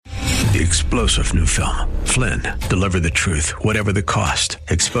The explosive new film, Flynn, deliver the truth, whatever the cost,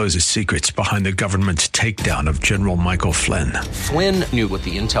 exposes secrets behind the government's takedown of General Michael Flynn. Flynn knew what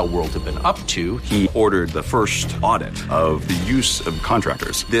the intel world had been up to. He ordered the first audit of the use of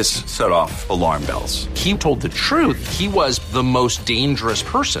contractors. This set off alarm bells. He told the truth. He was the most dangerous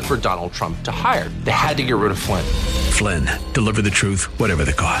person for Donald Trump to hire. They had to get rid of Flynn. Flynn, deliver the truth, whatever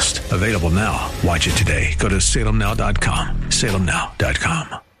the cost. Available now. Watch it today. Go to salemnow.com.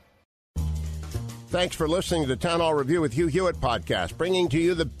 salemnow.com. Thanks for listening to the Town Hall Review with Hugh Hewitt podcast, bringing to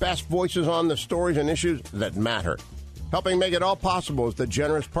you the best voices on the stories and issues that matter. Helping make it all possible is the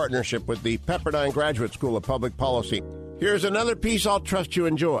generous partnership with the Pepperdine Graduate School of Public Policy. Here's another piece I'll trust you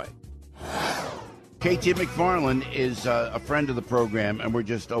enjoy. KT McFarland is a friend of the program, and we're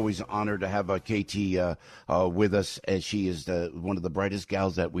just always honored to have KT with us, as she is one of the brightest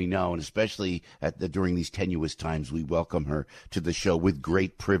gals that we know, and especially during these tenuous times, we welcome her to the show with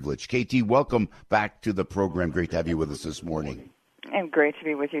great privilege. KT, welcome back to the program. Great to have you with us this morning. And great to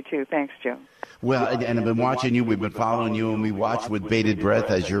be with you, too. Thanks, Joe. Well, and I've been watching you. We've been following you, and we watch with bated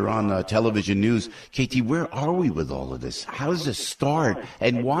breath as you're on television news. KT, where are we with all of this? How does this start?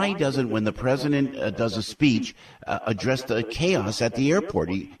 And why doesn't, when the president does a speech, address the chaos at the airport?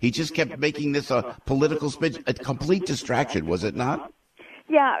 He just kept making this a political speech, a complete distraction, was it not?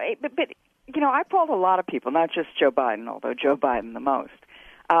 Yeah, but you know, I fault a lot of people, not just Joe Biden, although Joe Biden the most.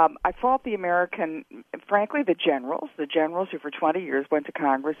 I fault the American, frankly, the generals who for 20 years went to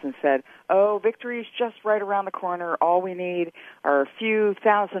Congress and said, oh, victory is just right around the corner. All we need are a few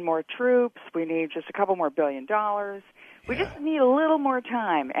thousand more troops. We need just a couple more $1 billion. We just need a little more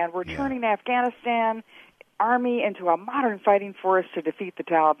time. And we're turning the Afghanistan army into a modern fighting force to defeat the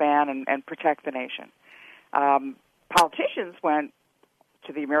Taliban and protect the nation. Politicians went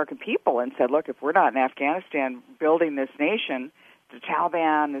to the American people and said, look, if we're not in Afghanistan building this nation, the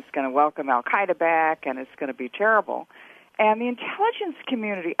Taliban is going to welcome al-Qaeda back, and it's going to be terrible. And the intelligence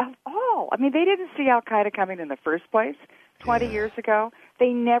community, of all, I mean, they didn't see al-Qaeda coming in the first place 20 years ago.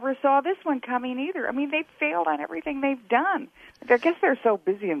 They never saw this one coming either. I mean, they failed on everything they've done. I guess they're so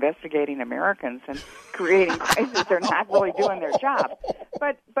busy investigating Americans and creating crises, they're not really doing their job.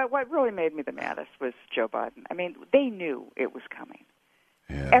 But what really made me the maddest was Joe Biden. I mean, they knew it was coming.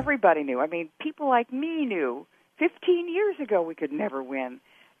 Yeah. Everybody knew. I mean, people like me knew 15 years ago we could never win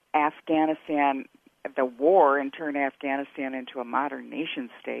Afghanistan, the war, and turn Afghanistan into a modern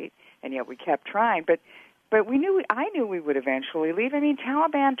nation state, and yet we kept trying. But I knew we would eventually leave. I mean,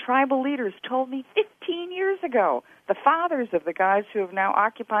 Taliban tribal leaders told me 15 years ago, the fathers of the guys who have now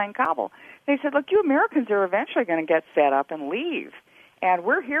occupying Kabul, they said, look, you Americans are eventually going to get fed up and leave, and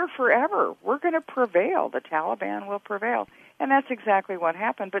we're here forever. We're going to prevail. The Taliban will prevail. And that's exactly what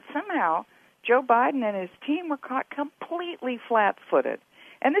happened. But somehow Joe Biden and his team were caught completely flat-footed.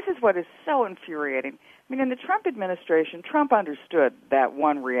 And this is what is so infuriating. I mean, in the Trump administration, Trump understood that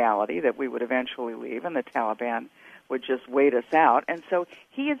one reality, that we would eventually leave and the Taliban would just wait us out. And so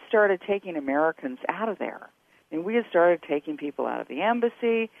he had started taking Americans out of there. And we had started taking people out of the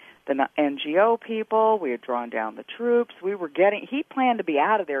embassy, the NGO people. We had drawn down the troops. He planned to be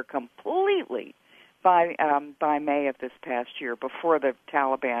out of there completely by May of this past year, before the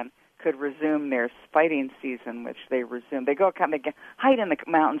Taliban could resume their fighting season, which they resumed. They hide in the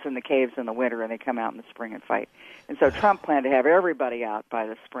mountains and the caves in the winter, and they come out in the spring and fight. And so Trump planned to have everybody out by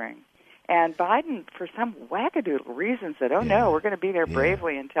the spring. And Biden, for some wackadoodle reason, said, no, we're going to be there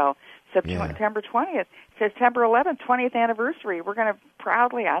bravely until September 20th. September 11th, 20th anniversary. We're going to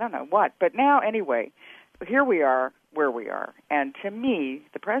proudly, I don't know what. But now, anyway, here we are where we are. And to me,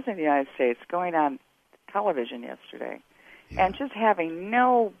 the President of the United States going on television yesterday and just having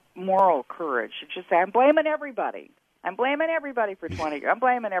no moral courage to just say, I'm blaming everybody. I'm blaming everybody for 20 years. I'm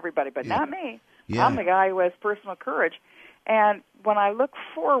blaming everybody, but not me. Yeah. I'm the guy who has personal courage. And when I look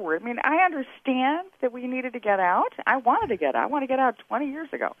forward, I mean, I understand that we needed to get out. I wanted to get out. I want to get out 20 years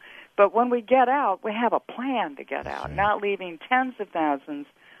ago. But when we get out, we have a plan to get out, not leaving tens of thousands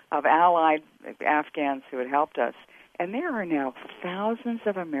of allied Afghans who had helped us. And there are now thousands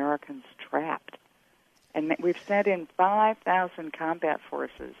of Americans trapped. And we've sent in 5,000 combat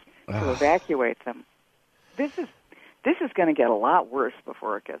forces to evacuate them. This is going to get a lot worse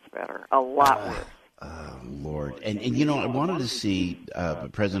before it gets better. A lot worse. Lord. And you know, I wanted to see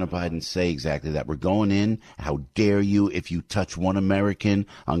President Biden say exactly that. We're going in. How dare you? If you touch one American,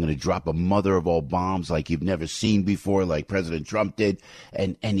 I'm going to drop a mother of all bombs like you've never seen before, like President Trump did.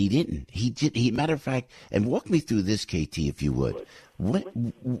 And he didn't. Matter of fact, and walk me through this, KT, if you would.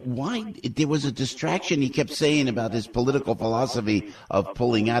 Why there was a distraction he kept saying about his political philosophy of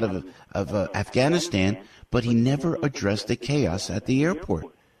pulling out of Afghanistan, but he never addressed the chaos at the airport.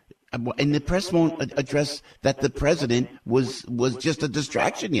 And the press won't address that the president was just a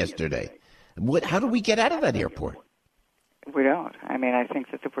distraction yesterday. How do we get out of that airport? We don't. I mean, I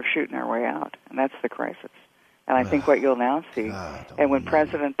think that we're shooting our way out, and that's the crisis. And I think what you'll now see, and when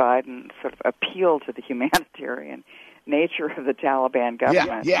President Biden sort of appealed to the humanitarian nature of the Taliban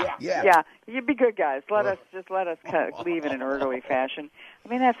government, yeah, you be good guys. Let us leave in an orderly fashion. I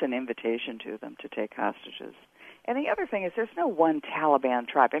mean, that's an invitation to them to take hostages. And the other thing is there's no one Taliban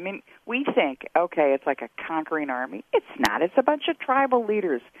tribe. I mean, we think, okay, it's like a conquering army. It's not. It's a bunch of tribal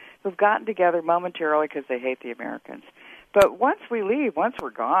leaders who've gotten together momentarily because they hate the Americans. But once we leave, once we're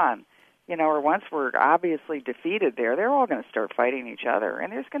gone, or once we're obviously defeated there, they're all going to start fighting each other.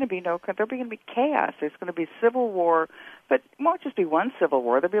 And there's going to be there'll be chaos. There's going to be civil war. But it won't just be one civil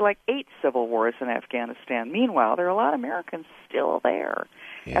war. There'll be like 8 civil wars in Afghanistan. Meanwhile, there are a lot of Americans still there.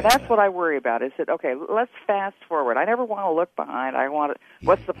 Yeah. And that's what I worry about is that, okay, let's fast forward. I never want to look behind.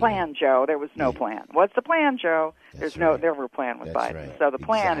 What's the plan, Joe? There was no plan. What's the plan, Joe? There's never a plan with Biden. Right. So the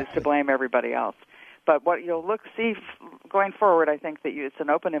plan is to blame everybody else. But what you'll see going forward, I think that it's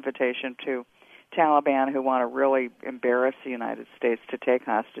an open invitation to Taliban who want to really embarrass the United States to take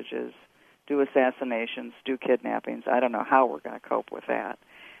hostages, do assassinations, do kidnappings. I don't know how we're going to cope with that.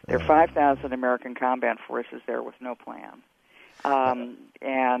 There are 5,000 American combat forces there with no plan.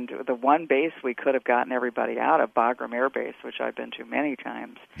 And the one base we could have gotten everybody out of, Bagram Air Base, which I've been to many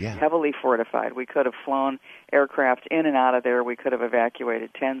times, heavily fortified. We could have flown aircraft in and out of there. We could have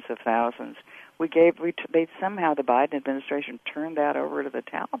evacuated tens of thousands. Somehow the Biden administration turned that over to the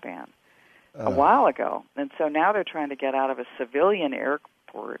Taliban a while ago. And so now they're trying to get out of a civilian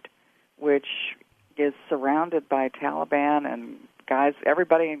airport, which is surrounded by Taliban and guys.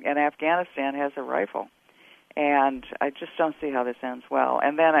 Everybody in Afghanistan has a rifle. And I just don't see how this ends well.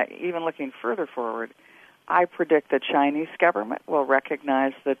 And then even looking further forward, I predict the Chinese government will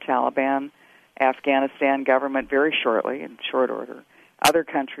recognize the Taliban Afghanistan government very shortly, in short order. Other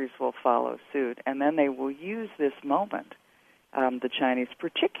countries will follow suit, and then they will use this moment, the Chinese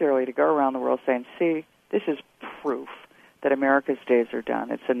particularly, to go around the world saying, see, this is proof that America's days are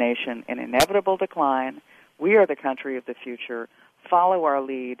done. It's a nation in inevitable decline. We are the country of the future. Follow our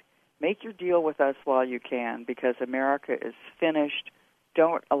lead. Make your deal with us while you can, because America is finished.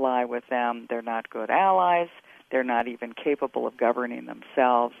 Don't ally with them. They're not good allies. They're not even capable of governing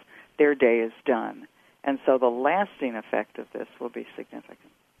themselves. Their day is done. And so the lasting effect of this will be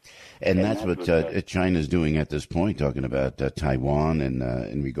significant. And that's what China's doing at this point, talking about Taiwan and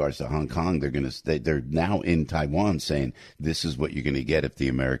in regards to Hong Kong. They're now in Taiwan saying this is what you're going to get if the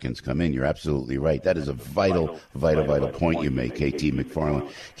Americans come in. You're absolutely right. That is a vital point you make, KT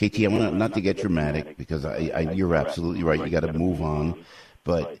McFarland. KT, I want not to get dramatic because you're absolutely right. You got to move on.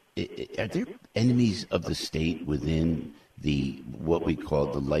 But are there enemies of the state within what we call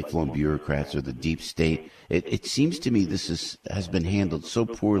the lifelong bureaucrats or the deep state? It seems to me this has been handled so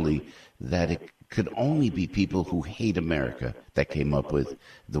poorly that it could only be people who hate America that came up with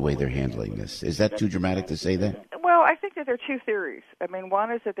the way they're handling this. Is that too dramatic to say that? Well, I think that there are two theories. I mean,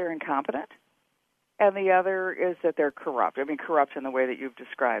 one is that they're incompetent, and the other is that they're corrupt. I mean, corrupt in the way that you've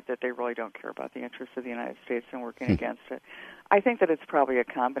described, that they really don't care about the interests of the United States and working against it. I think that it's probably a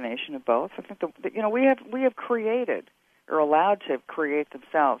combination of both. I think we have created, or allowed to create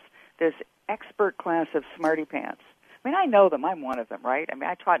themselves, this expert class of smarty pants. I mean, I know them. I'm one of them, right? I mean,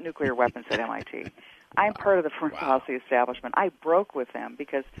 I taught nuclear weapons at MIT. I'm part of the foreign policy establishment. I broke with them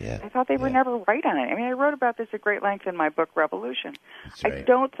because I thought they were never right on it. I mean, I wrote about this at great length in my book, Revolution. Right. I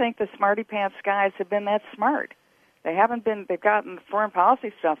don't think the smarty pants guys have been that smart. They haven't been. They've gotten foreign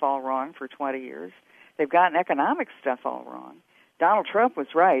policy stuff all wrong for 20 years. They've gotten economic stuff all wrong. Donald Trump was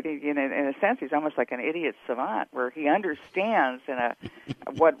right. In a sense, he's almost like an idiot savant, where he understands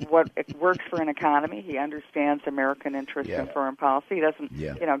what works for an economy. He understands American interests in foreign policy. He doesn't,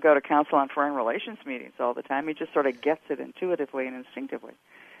 go to Council on Foreign Relations meetings all the time. He just sort of gets it intuitively and instinctively.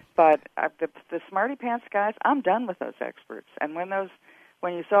 But the smarty pants guys, I'm done with those experts. And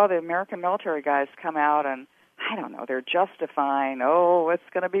when you saw the American military guys come out and, I don't know, they're justifying, it's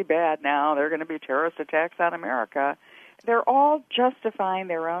going to be bad now. There are going to be terrorist attacks on America. They're all justifying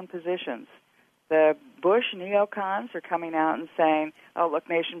their own positions. The Bush neocons are coming out and saying, look,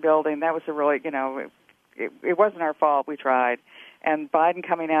 nation building, that was a really, it wasn't our fault, we tried. And Biden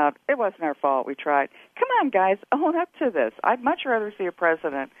coming out, it wasn't our fault, we tried. Come on, guys, own up to this. I'd much rather see a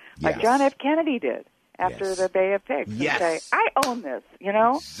president like John F. Kennedy did after the Bay of Pigs and say, I own this,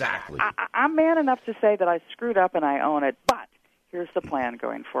 Exactly. I'm man enough to say that I screwed up and I own it, but here's the plan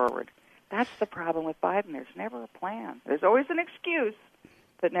going forward. That's the problem with Biden. There's never a plan. There's always an excuse,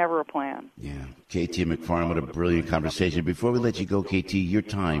 but never a plan. Yeah. KT McFarland, what a brilliant conversation. Before we let you go, KT, your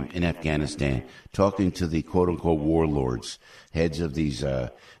time in Afghanistan, talking to the quote-unquote warlords, heads of these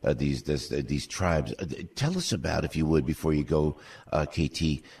tribes. Tell us about, if you would, before you go,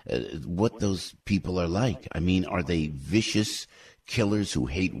 KT, what those people are like. I mean, are they vicious killers who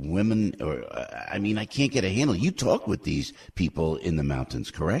hate women? Or I mean, I can't get a handle. You talk with these people in the mountains,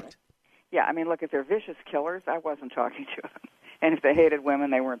 correct? Yeah, I mean, look, if they're vicious killers, I wasn't talking to them. And if they hated women,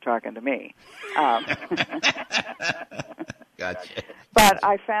 they weren't talking to me. Gotcha. But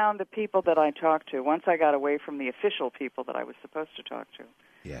I found the people that I talked to, once I got away from the official people that I was supposed to talk to,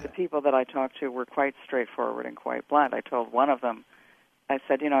 the people that I talked to were quite straightforward and quite blunt. I told one of them, I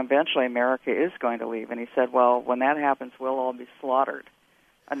said, eventually America is going to leave. And he said, well, when that happens, we'll all be slaughtered.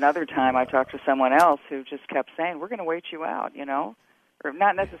 Another time I talked to someone else who just kept saying, we're going to wait you out, Or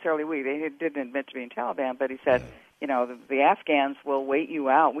not necessarily we. They didn't admit to being Taliban, but he said, the Afghans will wait you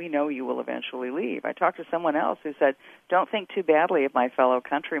out. We know you will eventually leave. I talked to someone else who said, don't think too badly of my fellow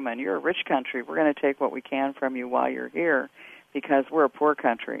countrymen. You're a rich country. We're going to take what we can from you while you're here because we're a poor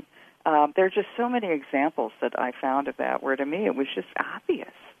country. There are just so many examples that I found of that where, to me, it was just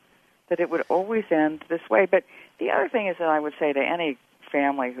obvious that it would always end this way. But the other thing is that I would say to any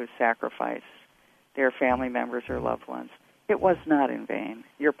family who sacrificed their family members or loved ones, it was not in vain.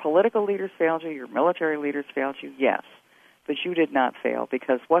 Your political leaders failed you, your military leaders failed you, yes, but you did not fail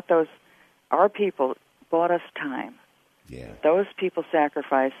because our people bought us time. Yeah. Those people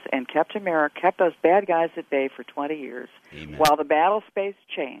sacrificed and kept those bad guys at bay for 20 years. Amen. While the battle space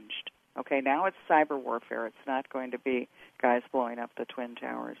changed. Okay, now it's cyber warfare. It's not going to be guys blowing up the Twin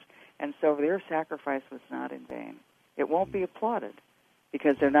Towers. And so their sacrifice was not in vain. It won't be applauded,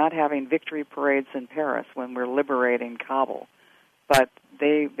 because they're not having victory parades in Paris when we're liberating Kabul. But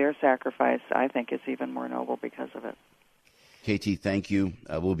their sacrifice, I think, is even more noble because of it. KT, thank you.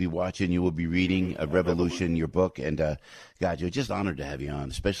 We'll be watching. You will be reading Revolution, your book. And, God, you're just honored to have you on,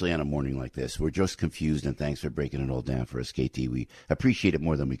 especially on a morning like this. We're just confused, and thanks for breaking it all down for us, KT. We appreciate it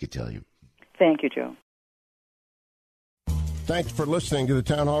more than we could tell you. Thank you, Joe. Thanks for listening to the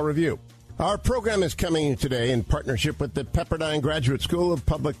Town Hall Review. Our program is coming today in partnership with the Pepperdine Graduate School of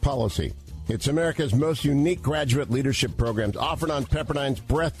Public Policy. It's America's most unique graduate leadership programs offered on Pepperdine's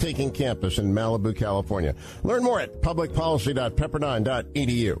breathtaking campus in Malibu, California. Learn more at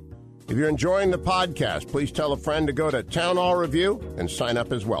publicpolicy.pepperdine.edu. If you're enjoying the podcast, please tell a friend to go to Town Hall Review and sign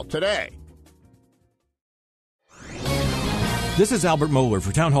up as well today. This is Albert Mohler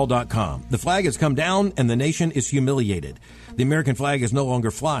for townhall.com. The flag has come down and the nation is humiliated. The American flag is no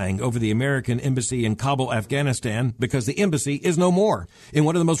longer flying over the American embassy in Kabul, Afghanistan, because the embassy is no more. In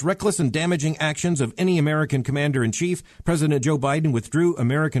one of the most reckless and damaging actions of any American commander-in-chief, President Joe Biden withdrew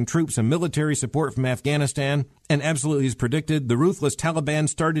American troops and military support from Afghanistan, and absolutely as predicted, the ruthless Taliban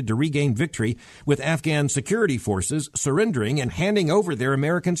started to regain victory, with Afghan security forces surrendering and handing over their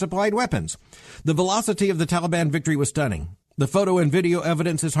American-supplied weapons. The velocity of the Taliban victory was stunning. The photo and video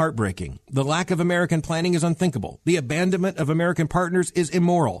evidence is heartbreaking. The lack of American planning is unthinkable. The abandonment of American partners is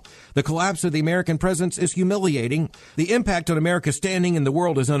immoral. The collapse of the American presence is humiliating. The impact on America's standing in the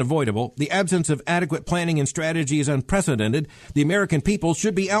world is unavoidable. The absence of adequate planning and strategy is unprecedented. The American people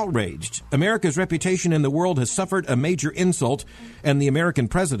should be outraged. America's reputation in the world has suffered a major insult, and the American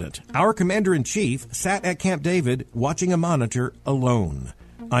president, our commander-in-chief, sat at Camp David watching a monitor alone.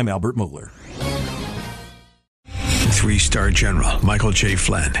 I'm Albert Mohler. 3-star General Michael J.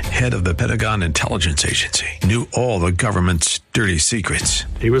 Flynn, head of the Pentagon Intelligence Agency, knew all the government's dirty secrets.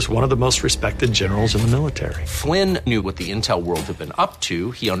 He was one of the most respected generals in the military. Flynn knew what the intel world had been up to.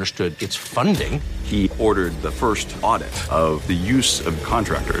 He understood its funding. He ordered the first audit of the use of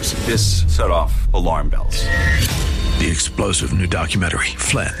contractors. This set off alarm bells. The explosive new documentary,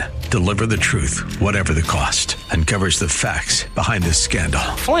 Flynn, Deliver the Truth, Whatever the Cost, uncovers the facts behind this scandal.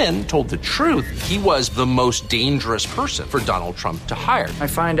 Flynn told the truth. He was the most dangerous person for Donald Trump to hire. I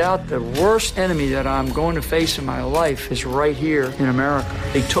find out the worst enemy that I'm going to face in my life is right here in America.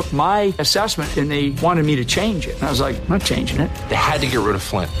 They took my assessment and they wanted me to change it. And I was like, I'm not changing it. They had to get rid of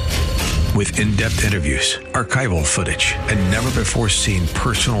Flynn. With in-depth interviews, archival footage, and never-before-seen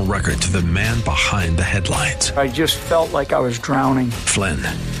personal records of the man behind the headlines. I just felt like I was drowning. Flynn,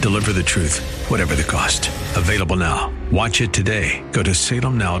 Deliver the Truth, Whatever the Cost. Available now. Watch it today. Go to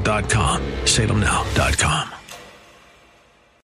salemnow.com. salemnow.com.